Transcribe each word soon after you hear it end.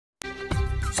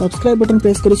Subscribe button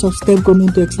press करी subscribe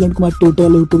करनियंतु excellent Kumar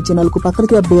tutorial YouTube channel को पाखर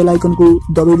थिबा बेल आइकन को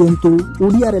दबाइ दियंतु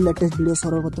ओडिया रे लेटेस्ट वीडियो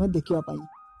सर्वप्रथम देखिबा पाई।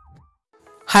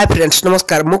 हाय फ्रेंड्स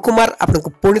नमस्कार मु कुमार आपको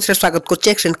पुणी से स्वागत कर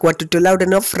excellent Kumar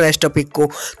tutorial of fresh topic को।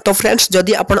 तो फ्रेंड्स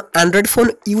जदि आपण एंड्रॉइड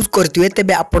फोन यूज करथिबे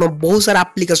तेबे आपण बहुत सारा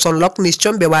एप्लीकेशन लॉक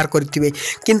निश्चय व्यवहार करथिबे,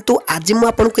 किंतु आज मु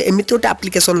आपनको एमिति गोटे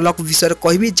एप्लीकेशन लॉक विषय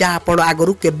कहबी जहाँ आपण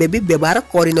आगरु केबे भी व्यवहार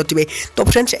करि नथिबे। तो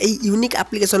friends a unique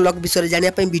application lock विषय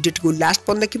जानिया पई वीडियो को लास्ट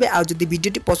पर देखिबे। आ जदि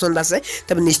वीडियो पसंद आसे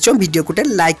तबे निश्चय वीडियो को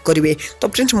लाइक करिवे। तो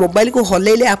फ्रेंड्स मोबाइल को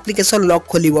हलेले एप्लीकेशन लॉक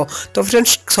खोलिबो। तो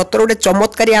फ्रेंड्स सतर गोटे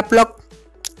चमत्कारी ऐप लॉक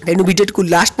तेणु वीडियो को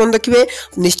लास्ट पर देखिए,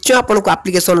 निश्चय आपको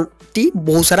एप्लीकेशन टी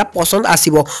बहुत सारा पसंद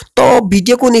आसीबो। तो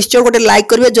वीडियो को निश्चय गोटे लाइक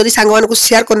करेंगे, जदि सांग मानक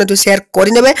शेयर करने शेयर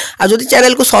करने आ जदि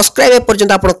चैनल को सब्सक्राइब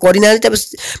एपर्यंत आप करना तब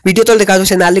वीडियो तले देखा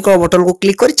से नाली कलर बटन को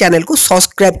क्लिक कर चैनल को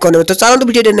सब्सक्राइब करने। तो चलो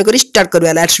वीडियो देने स्टार्ट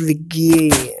करिया। Let's begin.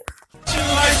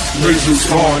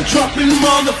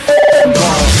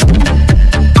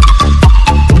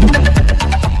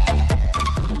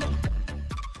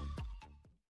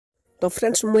 तो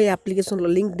फ्रेंड्स मुझे एप्लीकेशन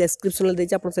लिंक डिस्क्रिप्शन में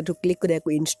देती है, क्लिक करिया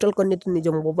इंस्टॉल करने तो निज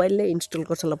मोबाइल में इंस्टॉल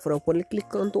कर सारा पर ओपन क्लिक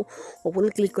करूँ। ओपन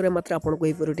क्लिक करें मात्र आपको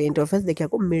यही गोटे इंटरफेस देखा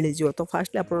मिल जाए। तो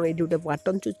फास्ट आप गोटे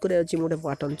बटन चूज कर गोटे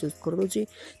बटन चूज कर दूसरी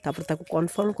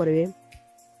कन्फर्म करेंगे।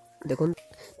 देखो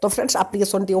तो फ्रेंड्स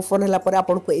एप्लीकेशन टी ओपन है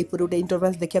आपको यही गोटे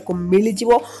इंटरफेस देखा मिल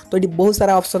जाए। तो ये बहुत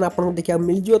सारा ऑप्शन आपको देखा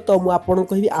मिल जाए। तो मुझे आपको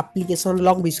कहबी एप्लीकेशन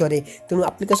लॉक विषय। तेणु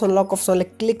एप्लीकेशन लॉक ऑप्शन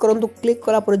क्लिक करूँ। क्लिक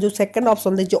कलापर जो सेकंड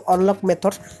ऑप्शन दे अनलॉक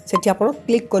मेथड से आप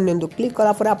क्लिक करनी। क्लिक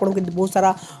कलापर आपको बहुत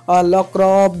सारा lock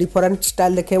different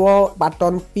style देखेब,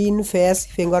 button pin face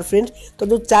fingerprint. तो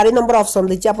जो 4 नंबर ऑप्शन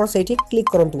देती आप क्लिक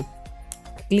करूँ।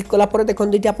 क्लिक कलापर देखो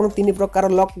ये आपको 3 प्रकार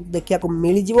लॉक देखा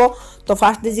मिल जाए। तो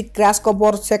फास्ट देखिए क्रैश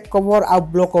कवर, सेक कवर आ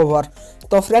ब्लो कवर।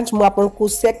 तो फ्रेंड्स मुझे आपको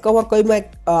सेक कवर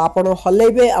कह आप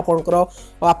हल्ले आपंकर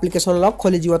एप्लीकेशन लॉक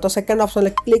खोल जाए। तो सेकंड ऑप्शन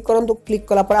क्लिक करूँ। क्लिक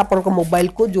कलापर आप मोबाइल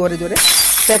को जोरे जोरे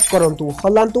सेक करूँ,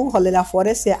 हलांतु हल्ला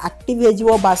से एक्टिव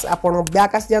हो बास आप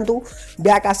बैक आसी जातु।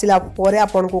 बैक आसला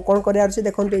आपको कौन कर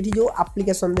देखो ये जो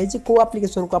एप्लीकेशन देती को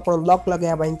एप्लीकेशन को आप लॉक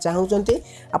लगे चाहते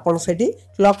आपड़ी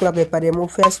लॉक लगे पारे। मु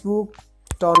फेसबुक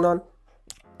टर्न ऑन।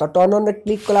 तो टर्न ऑन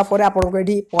क्लिक कलापर आपको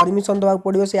ये परमिशन देवा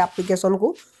पड़ो से एप्लीकेशन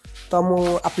को। तो मु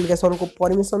एप्लीकेशन को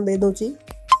परमिशन दे दूची।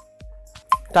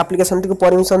 तो एप्लीकेशन को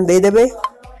परमिशन देदेवे।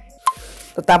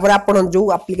 तो तापर आप जो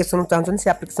एप्लीकेशन चाहते से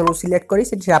एप्लीकेशन को सिलेक्ट करी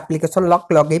से एप्लीकेशन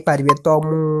लॉक लगे पारे। तो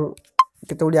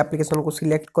मुझे गुड़ी एप्लीकेशन को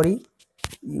सिलेक्ट करी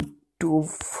यूट्यूब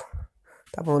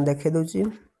आप देखे दूची।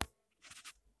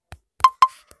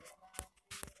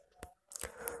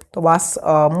 तो बस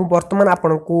मु बर्तमान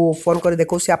आपन को फोन कर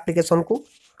देखो से एप्लीकेशन को।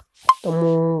 तो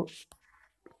मु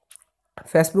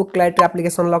फेसबुक लाइट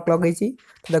एप्लीकेशन लॉक लगे।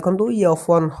 तो देखो ये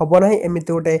फोन हम ना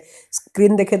एमती गोटे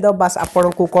स्क्रीन देखे दो। बस आपन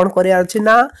को कौन करार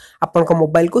ना आपन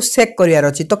मोबाइल को सेक करार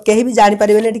अच्छी। तो कहीं भी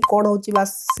जानीपारे ये कौन हो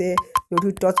बस से जो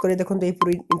टच कर देखो ये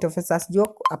पूरी इंटरफेस आसो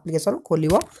एप्लीकेशन खोल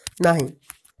ना।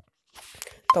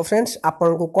 तो फ्रेंड्स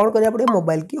आपन को कौन करा पड़े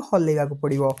मोबाइल की हल्ला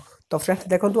पड़ो। तो फ्रेंड्स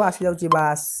देखो आसी जाऊँगी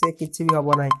बास से किसी भी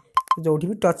हम ना जो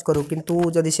भी टच करूँ,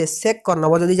 किंतु जदि से सेक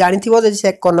करनब जदि जानी जदि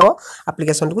सेक करनब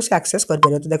एप्लीकेशन को से एक्सेस कर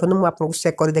पारे। तो देखो मुझे आपको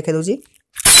सेक कर देखे दूसरी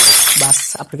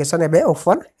बास एप्लीकेशन एबे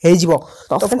ओपन हो।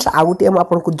 तो फ्रेंड्स आउ गोटे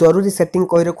आपको जरूरी सेटिंग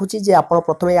कही रखुची जे आप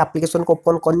प्रथम एप्लीकेशन को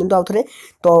ओपन करनी आउ थे।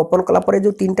 तो ओपन कलापर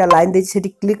जो 3टा लाइन देती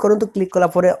क्लिक करूँ। क्लिक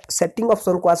कलापर सेटिंग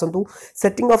ऑप्शन को आसतु।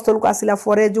 सेटिंग ऑप्शन को आसला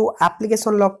जो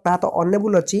एप्लीकेशन लॉक ता तो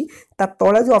अनेबल अच्छी ता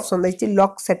तले जो ऑप्शन देती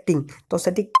लॉक सेटिंग। तो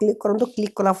सेटी क्लिक करूँ।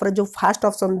 क्लिक कलापर जो फास्ट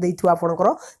ऑप्शन देथु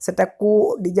आपनकर सेटा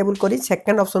को डिजेबल करी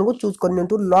सेकंड ऑप्शन को choose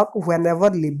करनियंतु lock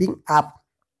whenever living app.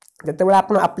 जितेबाला आप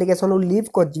एप्लीकेशन लीव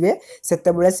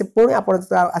करेंगे से पुणी आप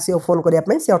आसी ओपन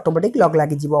करने से ऑटोमेटिक लॉक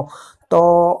लगी। तो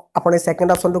आप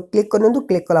सेकंड ऑप्शन को क्लिक करनी।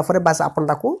 क्लिक कलापर बस आप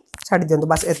छाड़ी दिंतु।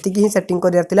 बस एतिकी ही सेटिंग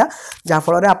करार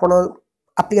जहाँफल आप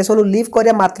एप्लीकेशन लीव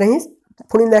करा मात्र ही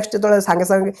पुणी नेक्स्ट जो सांगे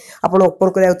सांगे आप ओपन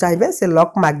कराया चाहिए से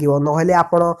लॉक मांगो ना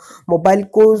आप मोबाइल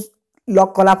को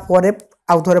लॉक कलापर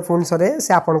आउ थे पुणी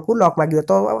से आपन को लॉक मांगे।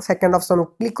 तो सेकंड ऑप्शन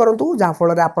क्लिक करूँ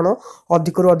जहाँफल आप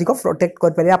अधिक अधिक प्रोटेक्ट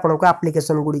करेंगे आपन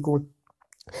एप्लीकेशन गुड़ी को।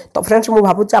 तो फ्रेंड्स मुझे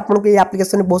भावुँ आपको ये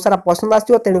एप्लीकेशन बहुत सारा पसंद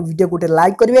आसो। तेणु वीडियो गोटे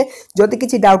लाइक करेंगे, जदि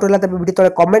किसी डाउट है तब वीडियो तले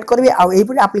कमेंट करेंगे। आउ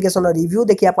यही application review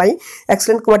देखापी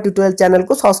excellent Kumar tutorial channel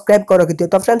को सब्सक्राइब कर रखिए।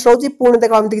 तो फ्रेंड्स रोज पुणी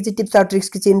देखा किसी टिप्स और ट्रिक्स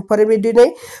किसी इनफॉर्मेटिव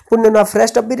नहीं पुणी नुआ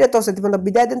फ्रेश टॉपिक। तो से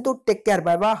विदाय दिंतु। Take care,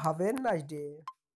 bye bye, have a nice day.